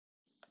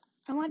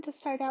I want to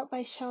start out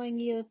by showing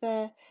you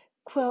the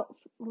quilt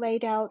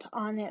laid out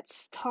on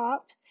its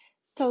top.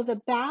 So the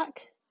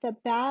back, the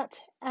bat,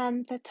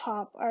 and the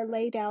top are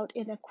laid out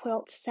in a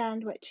quilt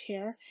sandwich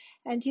here.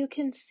 And you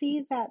can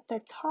see that the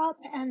top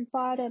and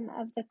bottom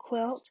of the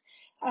quilt,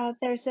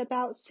 there's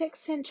about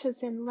 6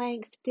 inches in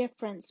length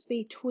difference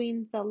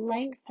between the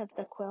length of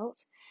the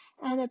quilt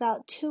and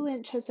about 2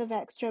 inches of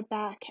extra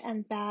back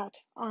and bat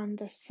on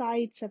the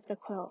sides of the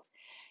quilt.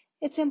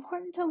 It's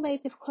important to lay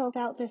the quilt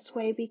out this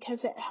way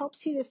because it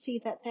helps you to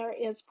see that there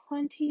is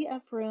plenty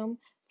of room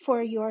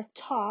for your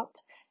top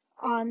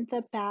on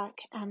the back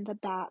and the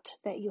bat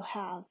that you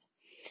have.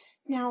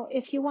 Now,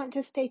 if you want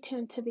to stay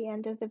tuned to the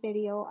end of the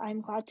video,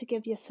 I'm glad to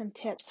give you some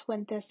tips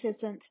when this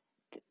isn't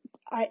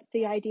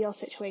the ideal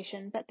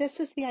situation. But this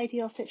is the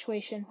ideal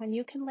situation when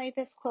you can lay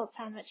this quilt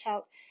sandwich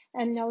out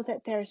and know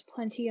that there's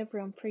plenty of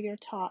room for your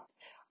top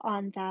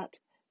on that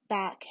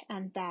back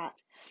and bat.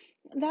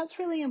 That's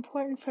really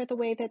important for the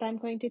way that I'm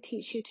going to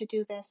teach you to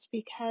do this,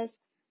 because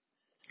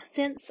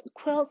since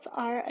quilts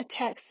are a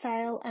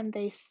textile and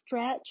they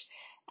stretch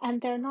and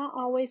they're not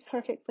always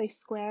perfectly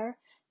square,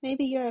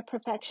 maybe you're a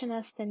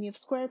perfectionist and you've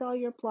squared all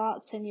your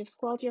blocks and you've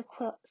squared your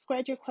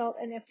quilt,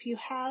 and if you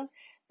have,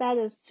 that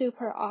is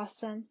super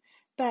awesome.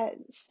 But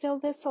still,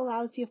 this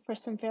allows you for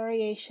some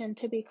variation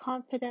to be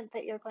confident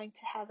that you're going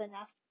to have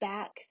enough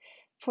back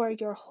for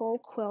your whole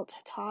quilt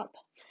top.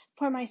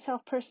 For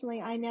myself personally,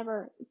 I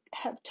never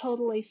have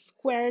totally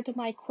squared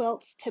my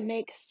quilts to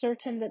make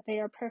certain that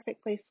they are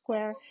perfectly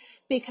square,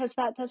 because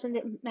that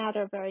doesn't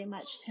matter very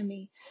much to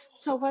me.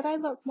 So what I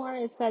look more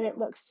is that it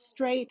looks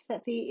straight,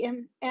 that the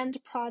end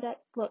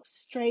product looks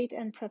straight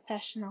and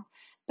professional.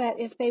 But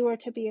if they were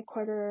to be a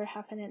quarter or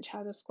half an inch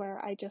out of square,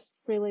 I just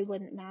really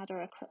wouldn't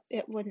matter.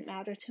 It wouldn't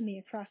matter to me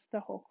across the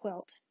whole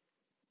quilt.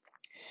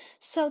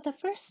 So the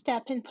first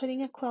step in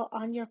putting a quilt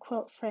on your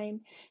quilt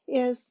frame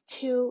is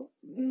to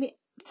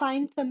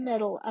find the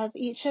middle of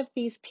each of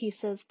these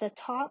pieces, the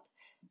top,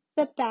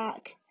 the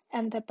back,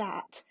 and the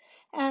bat.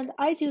 And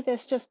I do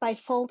this just by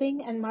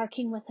folding and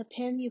marking with a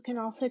pin. You can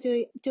also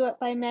do it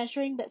by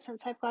measuring, but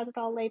since I've got it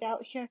all laid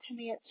out here, to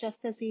me it's just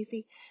as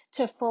easy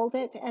to fold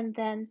it and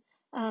then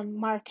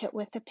mark it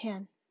with a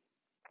pin.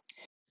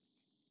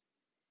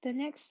 The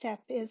next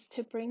step is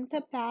to bring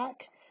the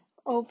back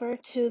over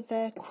to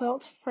the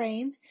quilt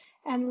frame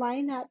and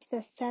line up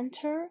the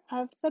center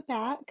of the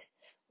back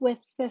with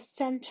the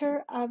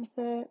center of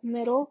the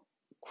middle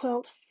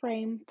quilt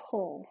frame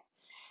pole.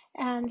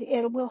 And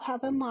it will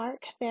have a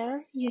mark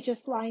there. You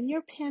just line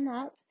your pin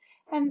up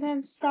and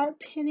then start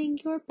pinning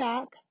your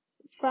back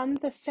from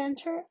the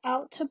center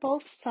out to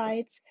both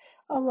sides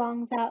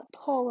along that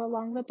pole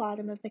along the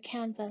bottom of the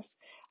canvas.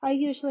 I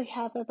usually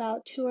have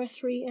about 2 or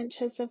 3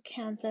 inches of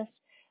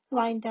canvas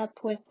lined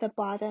up with the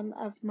bottom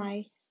of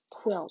my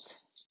quilt.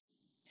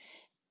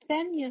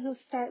 Then you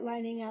start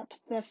lining up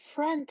the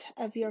front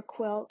of your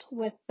quilt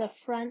with the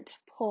front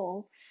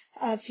pole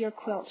of your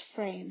quilt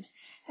frame.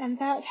 And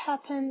that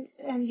happens,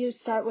 and you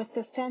start with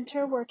the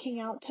center, working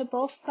out to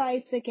both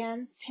sides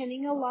again,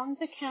 pinning along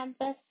the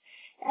canvas,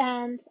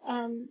 and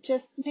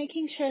just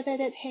making sure that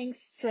it hangs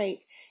straight.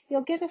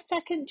 You'll get a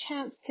second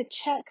chance to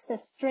check the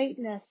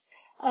straightness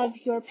of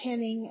your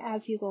pinning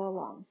as you go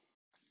along.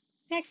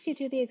 Next, you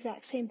do the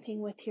exact same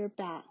thing with your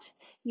bat.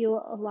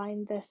 You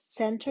align the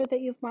center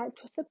that you've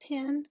marked with the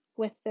pin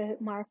with the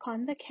mark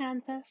on the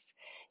canvas.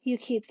 You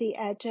keep the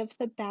edge of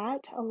the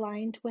bat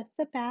aligned with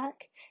the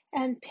back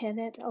and pin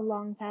it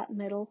along that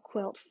middle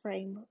quilt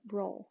frame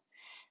roll.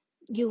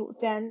 You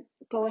then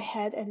go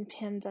ahead and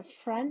pin the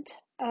front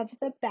of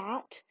the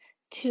bat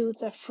to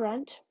the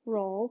front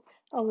roll,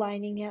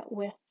 aligning it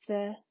with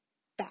the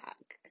back.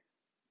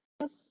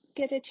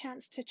 Get a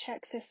chance to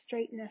check the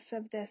straightness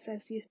of this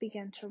as you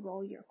begin to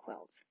roll your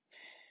quilt.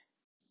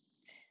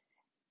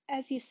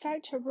 As you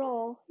start to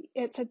roll,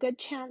 it's a good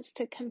chance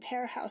to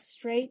compare how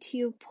straight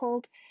you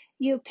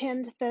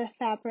pinned the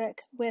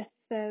fabric with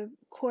the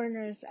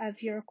corners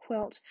of your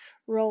quilt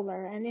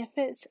roller. And if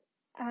it's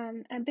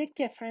a big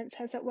difference,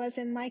 as it was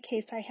in my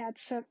case, I had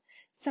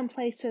some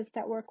places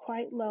that were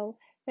quite low,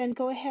 then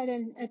go ahead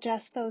and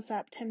adjust those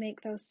up to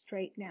make those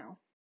straight now.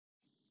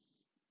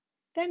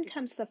 Then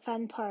comes the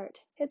fun part.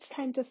 It's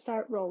time to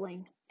start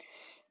rolling.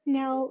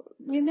 Now,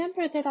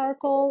 remember that our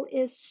goal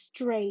is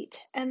straight,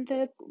 and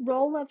the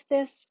role of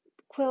this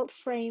quilt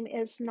frame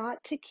is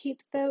not to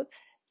keep the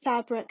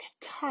fabric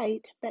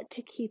tight, but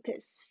to keep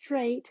it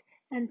straight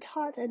and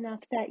taut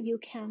enough that you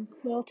can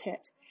quilt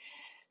it.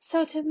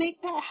 So to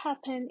make that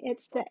happen,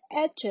 it's the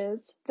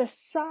edges, the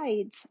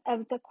sides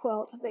of the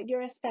quilt that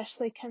you're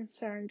especially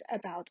concerned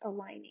about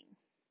aligning.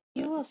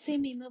 You will see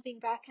me moving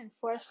back and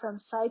forth from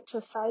side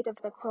to side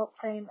of the quilt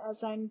frame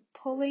as I'm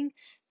pulling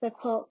the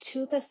quilt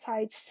to the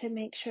sides to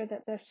make sure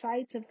that the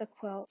sides of the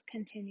quilt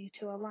continue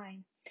to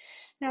align.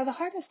 Now, the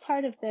hardest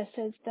part of this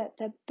is that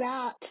the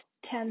bat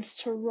tends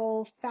to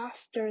roll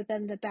faster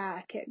than the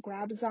back. It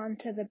grabs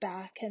onto the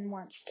back and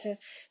wants to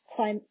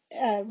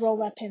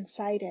roll up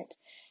inside it.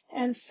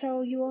 And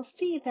so you will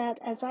see that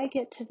as I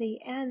get to the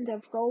end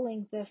of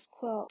rolling this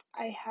quilt,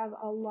 I have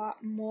a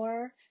lot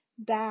more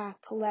back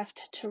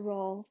left to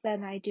roll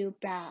than I do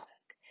bat.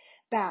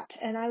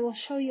 And I will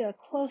show you a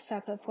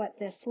close-up of what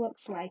this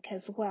looks like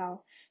as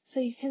well. So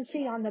you can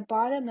see on the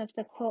bottom of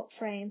the quilt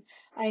frame,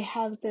 I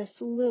have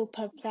this loop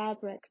of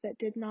fabric that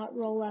did not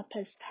roll up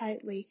as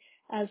tightly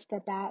as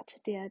the bat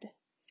did.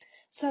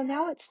 So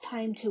now it's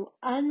time to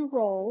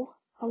unroll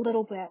a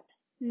little bit,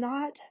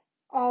 not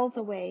all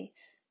the way,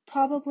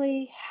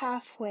 probably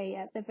halfway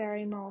at the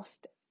very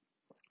most.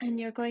 And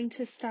you're going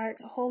to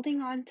start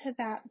holding on to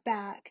that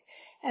back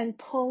and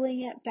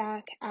pulling it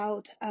back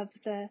out of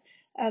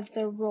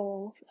the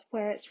roll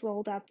where it's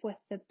rolled up with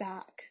the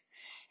back.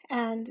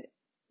 And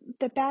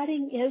the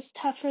batting is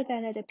tougher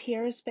than it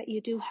appears, but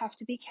you do have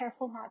to be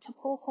careful not to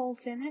pull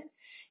holes in it.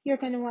 You're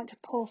going to want to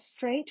pull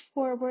straight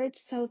forward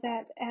so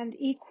that, and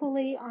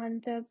equally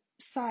on the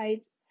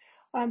side,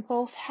 on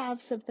both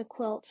halves of the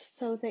quilt,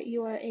 so that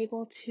you are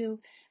able to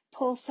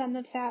pull some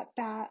of that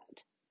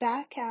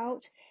back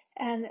out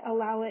and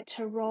allow it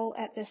to roll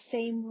at the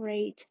same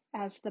rate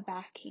as the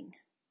backing.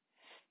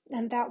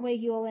 And that way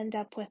you'll end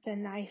up with a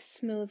nice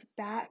smooth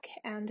back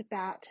and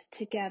bat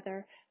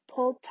together,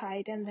 pulled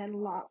tight and then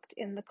locked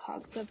in the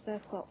cogs of the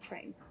quilt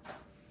frame.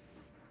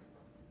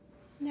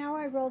 Now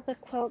I roll the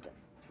quilt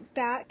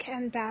back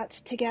and bat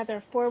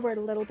together forward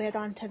a little bit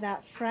onto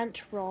that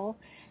front roll,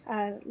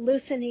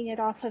 loosening it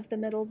off of the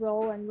middle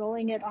roll and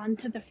rolling it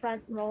onto the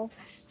front roll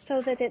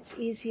so that it's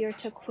easier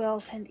to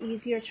quilt and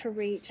easier to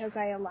reach as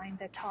I align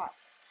the top.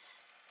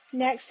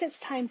 Next, it's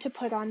time to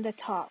put on the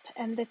top,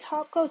 and the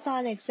top goes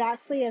on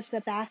exactly as the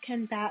back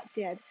and bat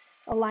did,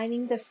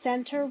 aligning the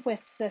center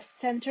with the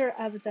center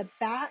of the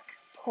back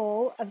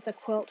pole of the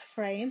quilt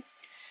frame,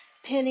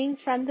 pinning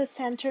from the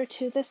center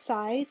to the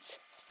sides,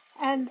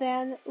 and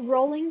then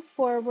rolling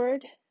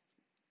forward,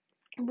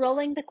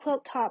 rolling the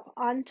quilt top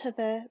onto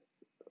the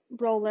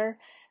roller,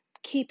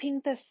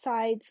 keeping the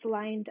sides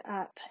lined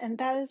up. And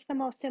that is the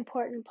most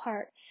important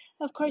part.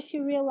 Of course,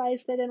 you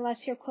realize that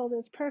unless your quilt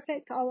is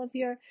perfect, all of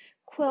your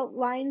quilt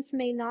lines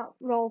may not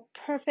roll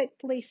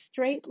perfectly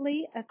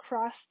straightly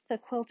across the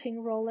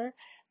quilting roller,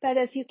 but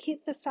as you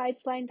keep the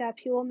sides lined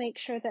up, you will make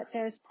sure that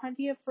there's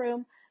plenty of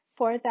room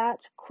for that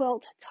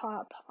quilt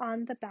top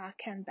on the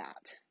back and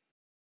bat.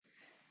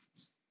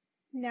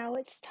 Now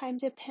it's time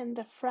to pin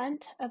the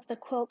front of the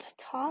quilt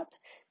top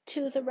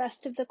to the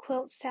rest of the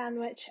quilt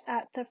sandwich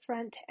at the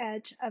front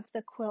edge of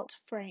the quilt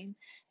frame.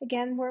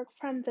 Again, work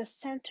from the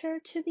center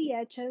to the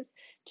edges,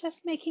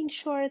 just making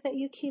sure that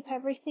you keep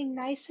everything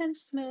nice and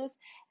smooth,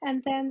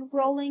 and then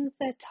rolling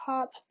the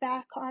top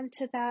back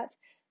onto that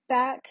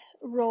back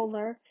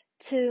roller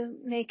to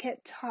make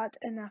it taut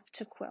enough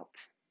to quilt.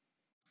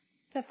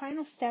 The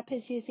final step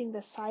is using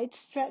the side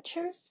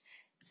stretchers.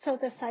 So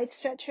the side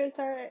stretchers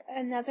are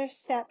another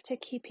step to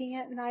keeping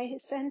it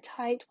nice and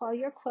tight while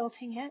you're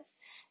quilting it.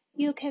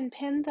 You can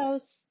pin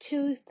those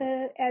to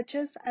the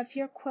edges of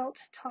your quilt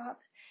top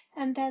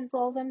and then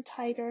roll them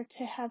tighter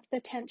to have the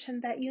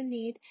tension that you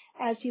need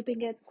as you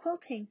begin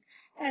quilting.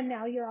 And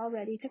now you're all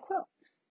ready to quilt.